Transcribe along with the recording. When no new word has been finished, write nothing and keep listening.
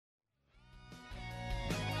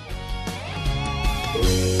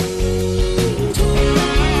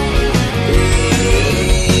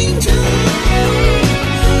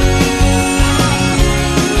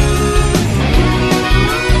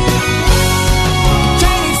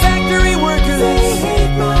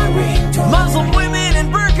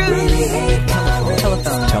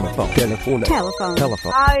Telephone. Telephone.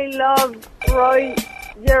 Telephone. I love Roy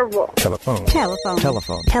Yerbo. Telephone. Telephone.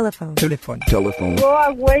 Telephone. Telephone. Telephone. Telephone. Go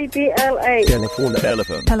away, DLA. Telephone.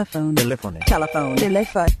 Telephone. Telephone. Telephone. Telephone.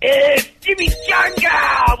 Telephone. It's Jimmy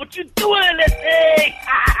Janga! What you doing in this thing?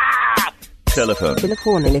 Telephone.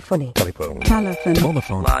 Telephone. Telephone. Telephone. Telephone.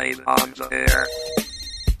 Telephone. Live on the air.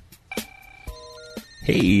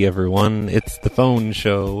 Hey everyone, it's the phone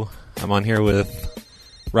show. I'm on here with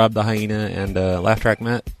Rob the Hyena and Laugh Track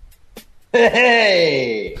Matt.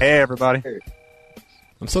 Hey! Hey, everybody.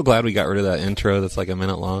 I'm so glad we got rid of that intro that's like a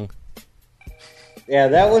minute long. Yeah,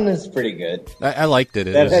 that one is pretty good. I liked it.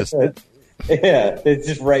 It's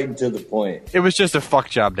just right to the point. It was just a fuck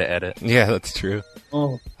job to edit. Yeah, that's true.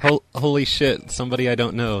 Oh. Holy shit, somebody I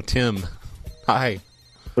don't know. Tim. Hi.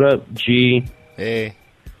 What up, G? Hey.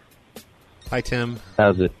 Hi, Tim.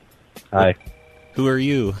 How's it? Hi. Who are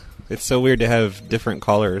you? It's so weird to have different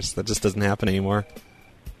callers. That just doesn't happen anymore.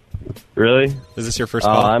 Really? Is this your first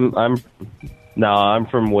call? I'm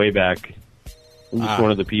from way back. I'm just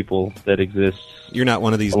one of the people that exists. You're not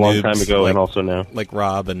one of these a long noobs, time ago, like, and also now. like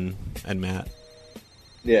Rob and Matt.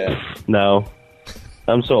 Yeah. No.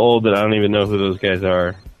 I'm so old that I don't even know who those guys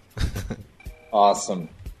are. Awesome.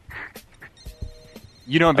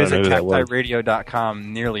 You don't visit I don't know who that was.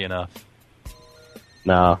 cactiradio.com nearly enough.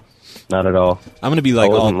 Nah, not at all. I'm going to be I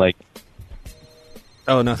like wasn't like...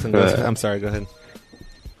 Oh, nothing. Go ahead. I'm sorry, go ahead.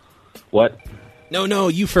 What? No,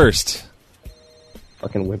 you first.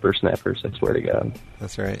 Fucking whippersnappers, I swear to God.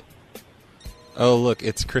 That's right. Oh, look,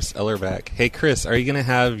 it's Chris Ellerback. Hey, Chris, are you going to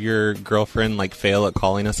have your girlfriend, like, fail at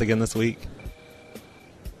calling us again this week?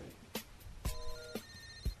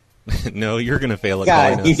 No, you're going to fail at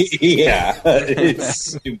calling us. Yeah, it's a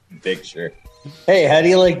stupid picture. Hey, how do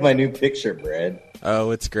you like my new picture, Brad?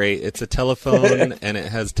 Oh, it's great. It's a telephone, and it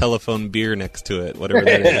has telephone beer next to it, whatever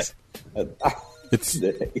that is. It's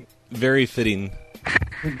very fitting.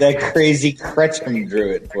 That crazy Kretschmann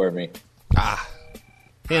drew it for me.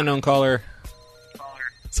 Hey, unknown caller.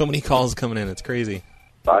 So many calls coming in. It's crazy.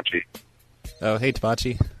 Tabachi. Oh, hey,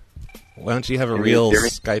 Tabachi. Why don't you have a Can you real hear me?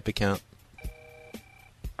 Skype account?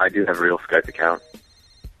 I do have a real Skype account.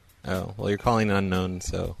 Oh, well, you're calling unknown,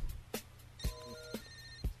 so...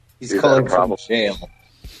 He's calling from jail.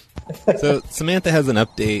 So, Samantha has an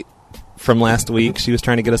update from last week. She was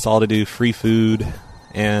trying to get us all to do free food,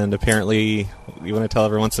 and apparently... You want to tell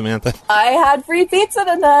everyone, Samantha? I had free pizza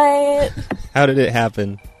tonight. How did it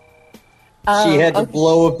happen? She had to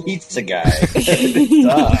blow a pizza guy.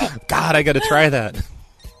 God, I got to try that.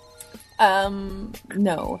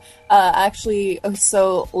 No. Actually,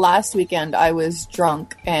 so last weekend I was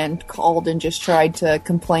drunk and called and just tried to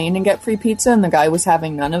complain and get free pizza, and the guy was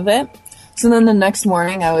having none of it. So then the next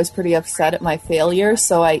morning I was pretty upset at my failure,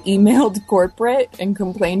 so I emailed corporate and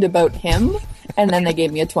complained about him, and then they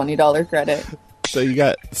gave me a $20 credit. So you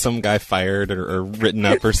got some guy fired or written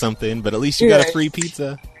up or something, but at least you got a free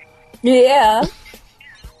pizza. Yeah.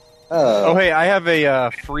 Oh, hey, I have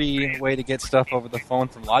a free way to get stuff over the phone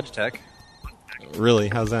from Logitech. Really?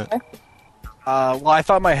 How's that? Well, I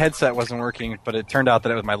thought my headset wasn't working, but it turned out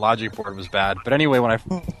that it was my Logic board was bad. But anyway, when I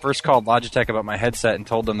first called Logitech about my headset and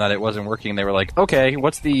told them that it wasn't working, they were like, okay,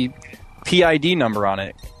 what's the PID number on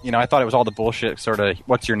it? You know, I thought it was all the bullshit sort of,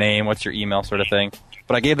 what's your name, what's your email sort of thing.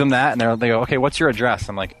 But I gave them that, and they go, okay, what's your address?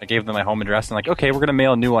 I gave them my home address, and like, okay, we're going to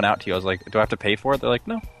mail a new one out to you. I was like, do I have to pay for it? They're like,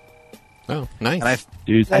 no. Oh, nice.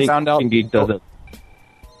 And I found out... Geek doesn't.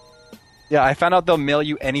 Yeah, I found out they'll mail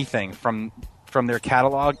you anything from their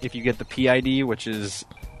catalog if you get the PID, which is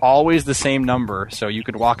always the same number. So you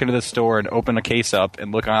could walk into the store and open a case up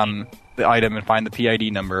and look on the item and find the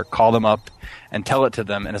PID number, call them up, and tell it to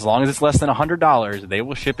them. And as long as it's less than $100, they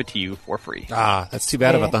will ship it to you for free. That's too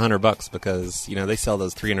bad about the $100 because, you know, they sell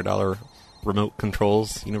those $300 remote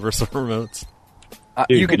controls, universal remotes.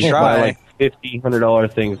 Dude, you could buy try. like $50,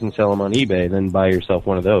 $100 things and sell them on eBay, then buy yourself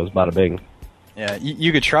one of those. Bada bing. Yeah,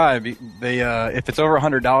 you could try. They if it's over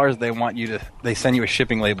 $100, they send you a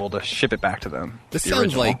shipping label to ship it back to them. This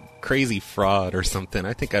sounds like crazy fraud or something.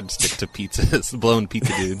 I think I'd stick to pizzas, blown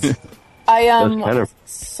pizza dudes.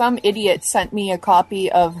 Some idiot sent me a copy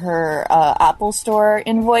of her Apple Store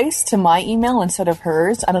invoice to my email instead of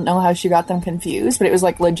hers. I don't know how she got them confused, but it was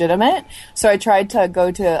like legitimate. So I tried to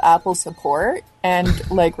go to Apple support and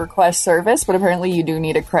like request service, but apparently you do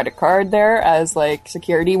need a credit card there as like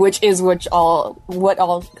security, what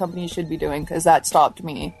all companies should be doing, because that stopped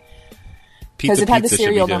me. Because it had the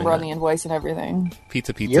serial number on the invoice and everything.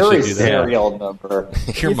 Pizza You're should a do that. serial number.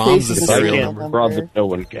 Your mom's a serial number. Fraud that no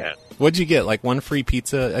one can. What'd you get? Like one free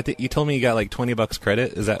pizza? I think you told me you got like $20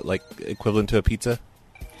 credit. Is that like equivalent to a pizza?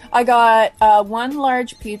 I got 1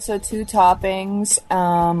 large pizza, 2 toppings,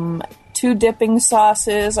 2 dipping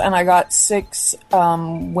sauces, and I got 6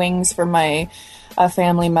 wings for my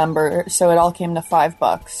family member. So it all came to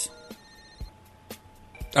 $5.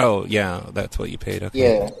 Oh, yeah, that's what you paid. Okay.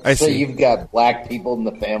 Yeah. I so see. you've got black people in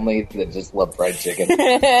the family that just love fried chicken.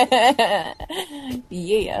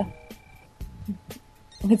 Yeah.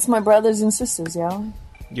 It's my brothers and sisters, y'all.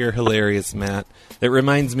 You're hilarious, Matt. It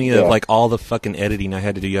reminds me of like all the fucking editing I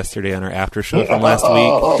had to do yesterday on our after show from last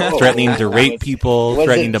week, threatening to rape people,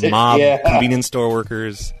 threatening to mob convenience store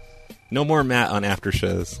workers. No more Matt on after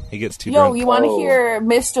shows. He gets too drunk. Yo, you want to hear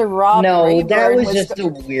Mr. Rob No, Rayburn that was just a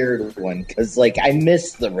weird one because, like, I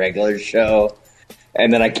missed the regular show,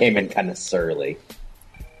 and then I came in kind of surly.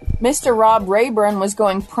 Mr. Rob Rayburn was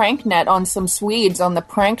going prank net on some Swedes on the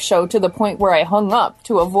prank show to the point where I hung up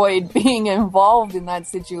to avoid being involved in that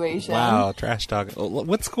situation. Wow, trash talk.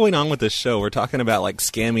 What's going on with this show? We're talking about like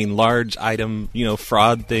scamming large item,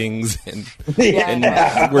 fraud things, and,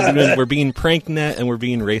 and we're being prank net and we're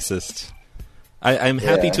being racist. I'm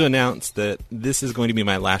happy to announce that this is going to be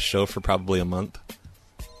my last show for probably a month.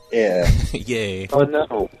 Yeah. Yay. Oh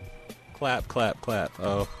no. Clap, clap, clap.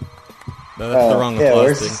 Oh. No, that's the wrong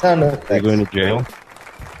applause thing. Are you going to jail?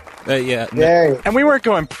 Yeah. And we weren't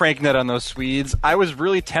going prank net on those Swedes. I was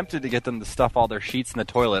really tempted to get them to stuff all their sheets in the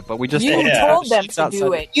toilet, but we just You told them to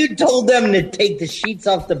do it. You told them to take the sheets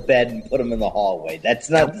off the bed and put them in the hallway. That's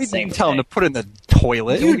not the same thing. Tell them to put it in the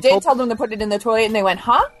toilet. You did tell them to put it in the toilet, and they went,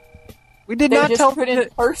 huh? We did they not just tell couldn't them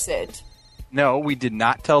to purse it. No, we did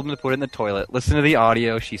not tell them to put it in the toilet. Listen to the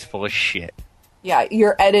audio. She's full of shit. Yeah,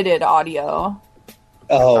 your edited audio.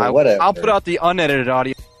 Oh, whatever. I'll put out the unedited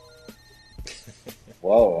audio.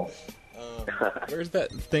 Whoa. Where's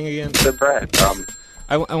that thing again? The bread.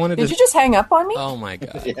 I wanted Did to... you just hang up on me? Oh my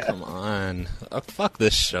god, come on. Fuck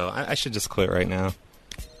this show. I should just quit right now.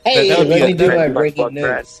 Hey, That would let be me a- do my Bread, breaking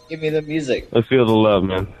bread. news. Give me the music. Let's feel the love,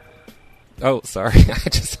 man. Oh, sorry. I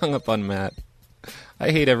just hung up on Matt.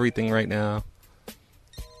 I hate everything right now.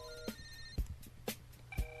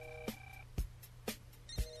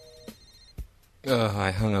 Ugh, I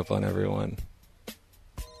hung up on everyone.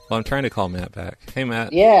 Well, I'm trying to call Matt back. Hey,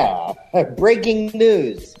 Matt. Yeah, breaking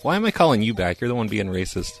news. Why am I calling you back? You're the one being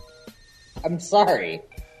racist. I'm sorry.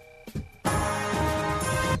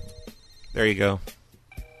 There you go.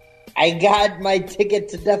 I got my ticket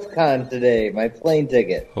to DEF CON today, my plane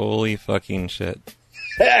ticket. Holy fucking shit.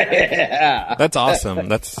 Yeah. That's awesome.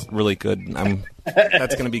 That's really good.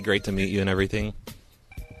 That's going to be great to meet you and everything.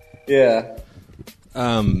 Yeah.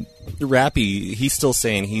 Rappy, he's still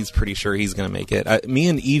saying he's pretty sure he's going to make it. Me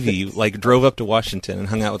and Evie, drove up to Washington and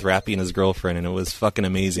hung out with Rappy and his girlfriend, and it was fucking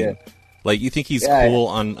amazing. Yeah. You think he's cool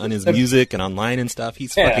on his music and online and stuff?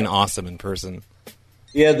 He's fucking awesome in person.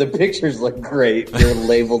 Yeah, the pictures look great. They're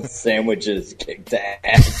labeled sandwiches kicked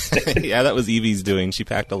ass. Yeah, that was Evie's doing. She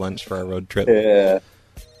packed a lunch for our road trip. Yeah.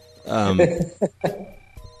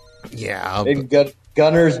 Yeah. And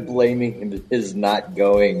Gunner's blaming his not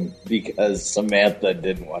going because Samantha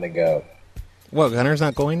didn't want to go. What, Gunner's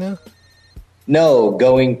not going now? No,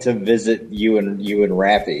 going to visit you and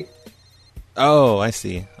Rappy. Oh, I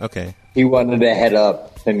see. Okay. He wanted to head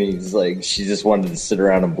up, and he's like, she just wanted to sit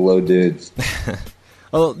around and blow dudes.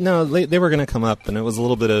 Well, no, they were going to come up, and it was a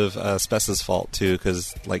little bit of Spessa's fault, too,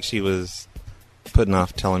 because, she was putting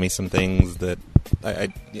off telling me some things that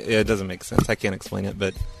it doesn't make sense. I can't explain it,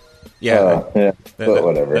 but yeah, but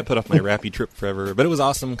whatever. That put off my Rappy trip forever. But it was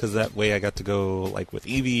awesome, because that way I got to go, with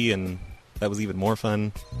Evie, and that was even more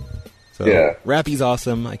fun. So, yeah. Rappy's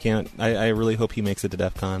awesome. I really hope he makes it to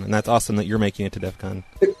DEF CON, and that's awesome that you're making it to DEF CON.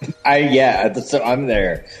 So I'm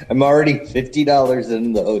there. I'm already $50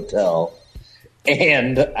 in the hotel.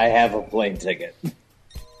 And I have a plane ticket.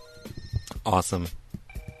 Awesome.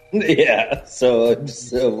 Yeah,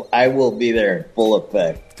 so I will be there in full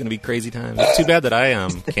effect. It's going to be crazy times. It's too bad that I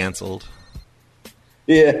am canceled.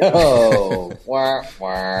 Yeah. Oh. Wah,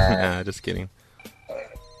 wah. Nah, just kidding.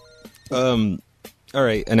 All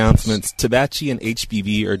right, announcements. Tabachi and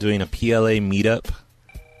HBB are doing a PLA meetup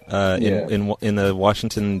in the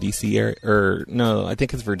Washington, D.C. area. Or, no, I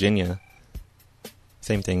think it's Virginia.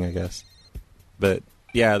 Same thing, I guess. But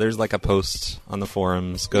yeah, there's a post on the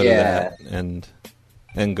forums. Go to that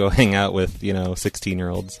and go hang out with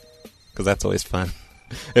 16-year-olds because that's always fun.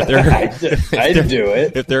 If there, I'd do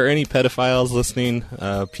it. If there are any pedophiles listening,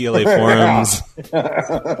 PLA forums,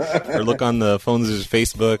 or look on the Phones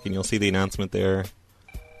Facebook and you'll see the announcement there.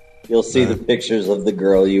 You'll see the pictures of the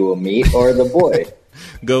girl you will meet or the boy.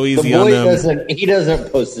 Go easy the boy on them. He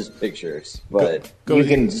doesn't post his pictures, but you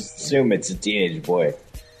can assume it's a teenage boy.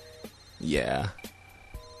 Yeah.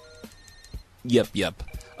 Yep.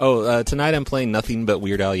 Tonight I'm playing nothing but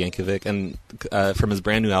Weird Al Yankovic, and from his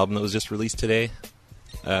brand new album that was just released today,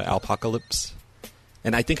 Alpocalypse.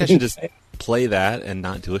 And I think I should just play that and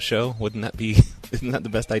not do a show. Isn't that the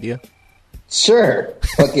best idea? Sure.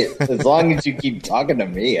 Fuck it. As long as you keep talking to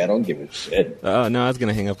me, I don't give a shit. Oh, no, I was going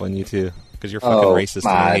to hang up on you, too, because you're fucking racist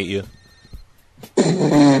and I hate you.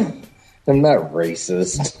 I'm not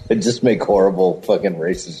racist. I just make horrible fucking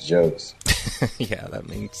racist jokes. Yeah, that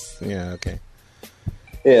makes... Yeah, okay.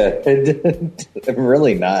 Yeah, I'm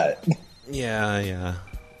really not. Yeah,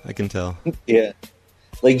 I can tell. Yeah.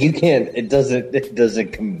 Like, you can't... It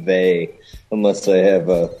doesn't convey unless I have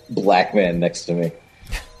a black man next to me.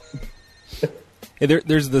 Hey,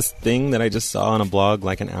 there's this thing that I just saw on a blog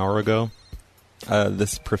like an hour ago.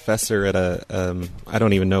 This professor at I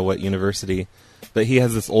don't even know what university, but he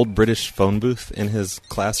has this old British phone booth in his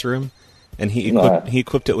classroom, and he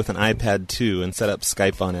equipped it with an iPad 2 and set up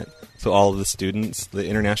Skype on it, so all of the students, the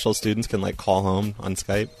international students, can like call home on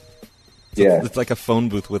Skype. So yeah, it's like a phone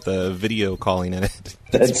booth with a video calling in it.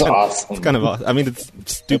 That's awesome. It's kind of awesome. I mean, it's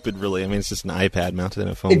stupid, really. I mean, it's just an iPad mounted in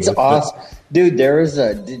a phone booth. It's awesome. Dude, there was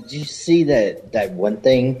did you see that one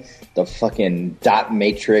thing? The fucking dot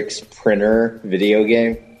matrix printer video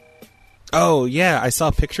game? Oh, yeah. I saw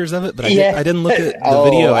pictures of it, but I didn't look at the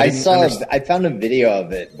video. I found a video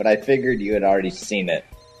of it, but I figured you had already seen it.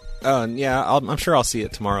 Oh, yeah. I'm sure I'll see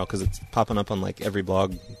it tomorrow because it's popping up on like every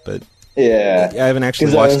blog, but... Yeah, I haven't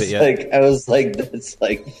actually watched it yet. I was like, that's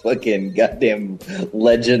like fucking goddamn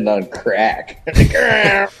Legend on crack.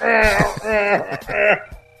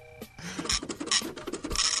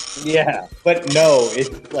 Yeah, but no,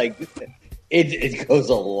 it's like it goes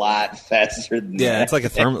a lot faster than that. Yeah, it's like a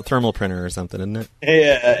thermal printer or something, isn't it?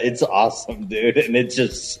 Yeah, it's awesome, dude, and it's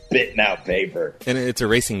just spitting out paper. And it's a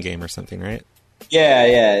racing game or something, right?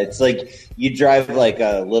 Yeah, it's like you drive like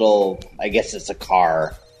a little, I guess it's a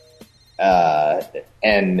car.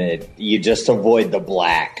 And you just avoid the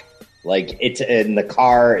black. Like and the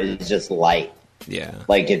car is just light. Yeah.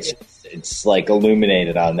 Like it's like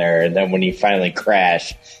illuminated on there, and then when you finally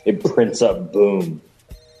crash, it prints up boom.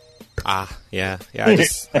 Yeah.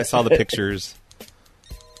 I saw the pictures.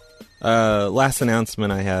 Last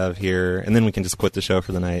announcement I have here, and then we can just quit the show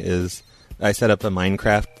for the night, is I set up a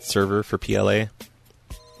Minecraft server for PLA.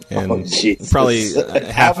 And probably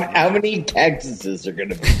how many cactuses are going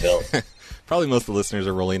to be built? Probably most of the listeners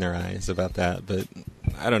are rolling their eyes about that, but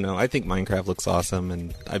I don't know. I think Minecraft looks awesome,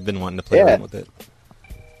 and I've been wanting to play around with it.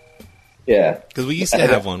 Yeah, because we used to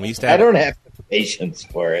have one. I don't have patience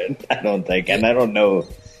for it. I don't think, and I don't know.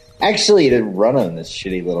 Actually, it'd run on this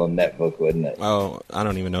shitty little netbook, wouldn't it? Oh, I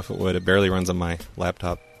don't even know if it would. It barely runs on my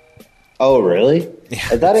laptop. Oh, really? Yeah.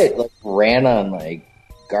 I thought it like ran on like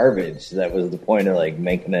garbage. That was the point of like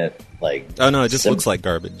making it like. Oh no, it just looks like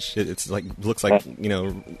garbage. It's like looks like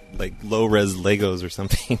like low res Legos or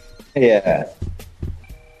something. Yeah.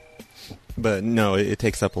 But no, it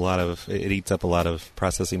takes up it eats up a lot of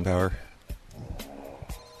processing power.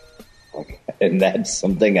 And that's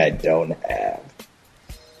something I don't have.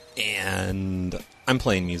 And I'm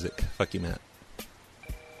playing music. Fuck you, Matt.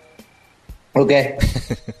 Okay.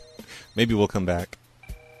 Maybe we'll come back.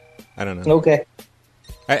 I don't know. Okay.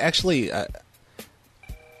 I actually...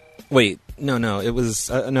 wait. No. It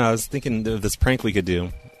was... no, I was thinking of this prank we could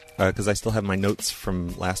do. Because I still have my notes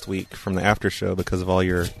from last week from the after show because of all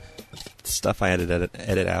your stuff I had to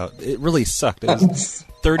edit out. It really sucked. It was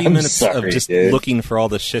 30 minutes of just looking for all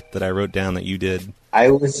the shit that I wrote down that you did.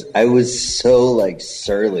 I was so like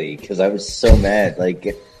surly because I was so mad.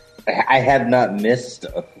 Like I have not missed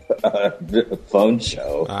a phone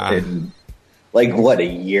show in like what, a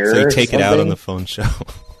year? So you take it out on the phone show.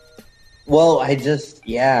 Well, it just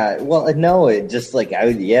like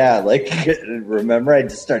remember I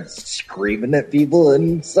just started screaming at people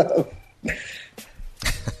and stuff.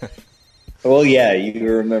 Well, yeah,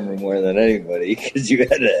 you remember more than anybody because you had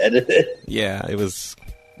to edit it. Yeah, it was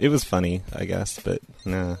funny, I guess, but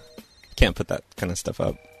nah, can't put that kind of stuff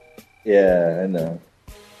up. Yeah, I know.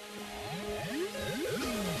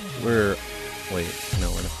 We're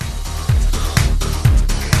not.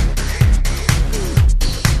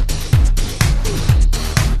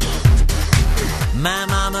 My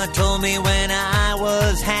mama told me when I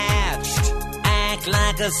was hatched, act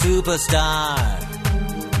like a superstar.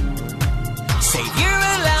 Save your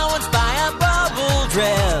allowance, buy a bubble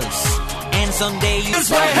dress, and someday you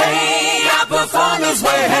swear, hey, I perform this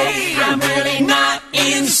way, hey, I'm really not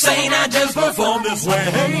insane, I just perform this way,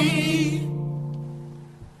 hey.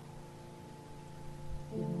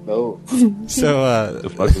 Oh. So, the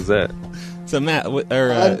fuck was that? So Matt,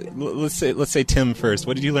 let's say Tim first.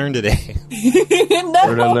 What did you learn today? No, What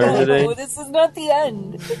did I learn today? this is not the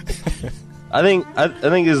end. I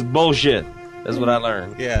think it's bullshit. That's what I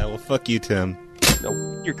learned. Yeah, well, fuck you, Tim. No,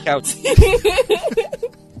 your couch.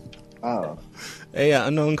 Oh. Hey,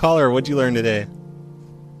 unknown caller, what'd you learn today?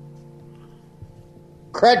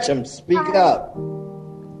 Cretchum, speak up.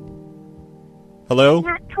 Hello?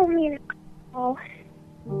 Matt told me to call.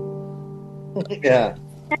 Yeah.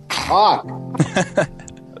 Talk.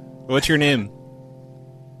 What's your name?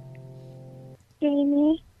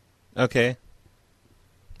 Jamie. Okay.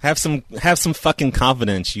 Have some fucking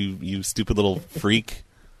confidence, you stupid little freak.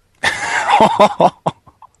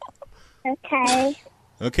 Okay.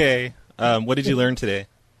 Okay. What did you learn today?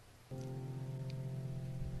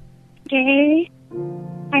 Today,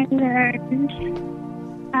 I learned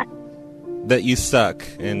That you suck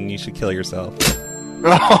and you should kill yourself.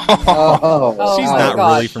 Oh, She's my not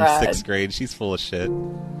gosh, really from Brad. 6th grade. She's full of shit.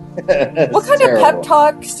 What kind of pep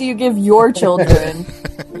talks do you give your children?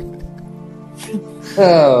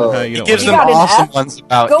 Oh. You He don't gives wanna- them got an awesome F? ones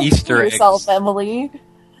about Go Easter for eggs. yourself, Emily.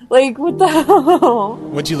 Like, what the hell?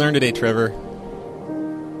 What'd you learn today, Trevor?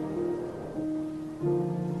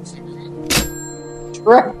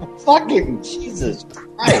 Fucking Jesus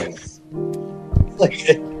Christ. Like,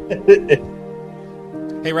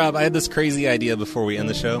 Hey, Rob, I had this crazy idea before we end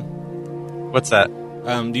the show. What's that?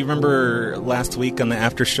 Do you remember last week on the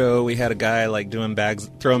after show we had a guy like throwing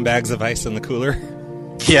bags of ice in the cooler?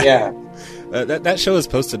 Yeah. That show is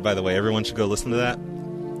posted, by the way. Everyone should go listen to that.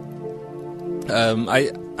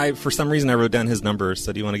 I for some reason I wrote down his number.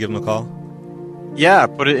 So do you want to give him a call? Yeah,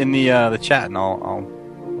 put it in the chat and I'll...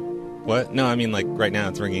 What? No, I mean like right now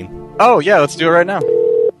it's ringing. Oh, yeah, let's do it right now.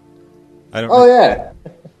 I don't. oh, yeah.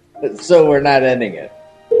 So we're not ending it.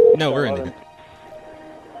 No, we're ending it.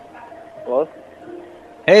 What?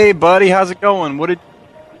 Hey, buddy, how's it going? What?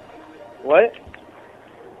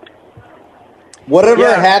 Whatever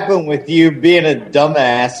Yeah. happened with you being a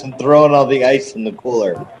dumbass and throwing all the ice in the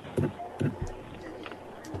cooler? I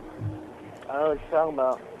don't know what you're talking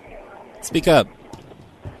about. Speak up.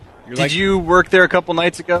 Did you work there a couple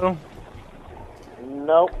nights ago?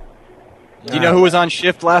 Nope. Do you know who was on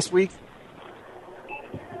shift last week?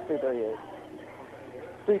 338.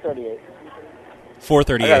 338.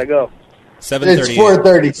 4:38. I gotta go. 7:38. It's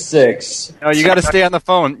 4:36. No, you got to stay on the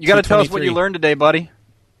phone. You got to tell us what 2:23. you learned today, buddy.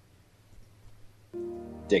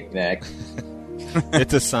 Dick neck.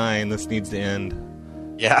 It's a sign. This needs to end.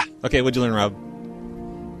 Yeah. Okay, what'd you learn, Rob?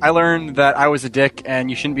 I learned that I was a dick, and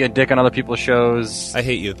you shouldn't be a dick on other people's shows. I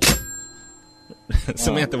hate you.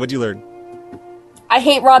 Samantha, what'd you learn? I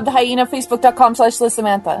hate Rob the Hyena,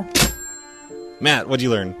 Facebook.com/ListSamantha. Matt, what'd you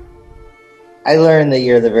learn? I learned that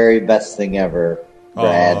you're the very best thing ever,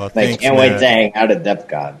 Brad. Aw, I thanks, can't wait Matt. to hang out at DEF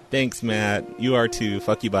CON. Thanks, Matt. You are too.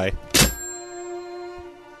 Fuck you, bye.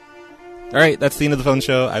 All right, that's the end of the phone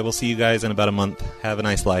show. I will see you guys in about a month. Have a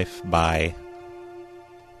nice life. Bye.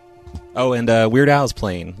 Oh, and Weird Al's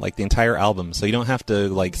playing, like, the entire album, so you don't have to,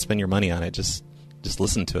 like, spend your money on it. Just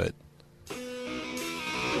listen to it.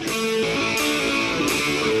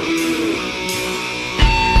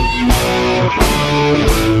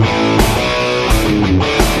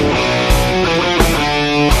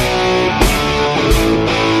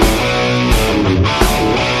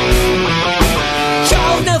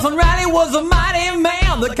 Charles Nelson Riley was a mighty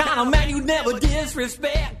man, the kind of man you'd never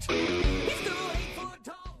disrespect.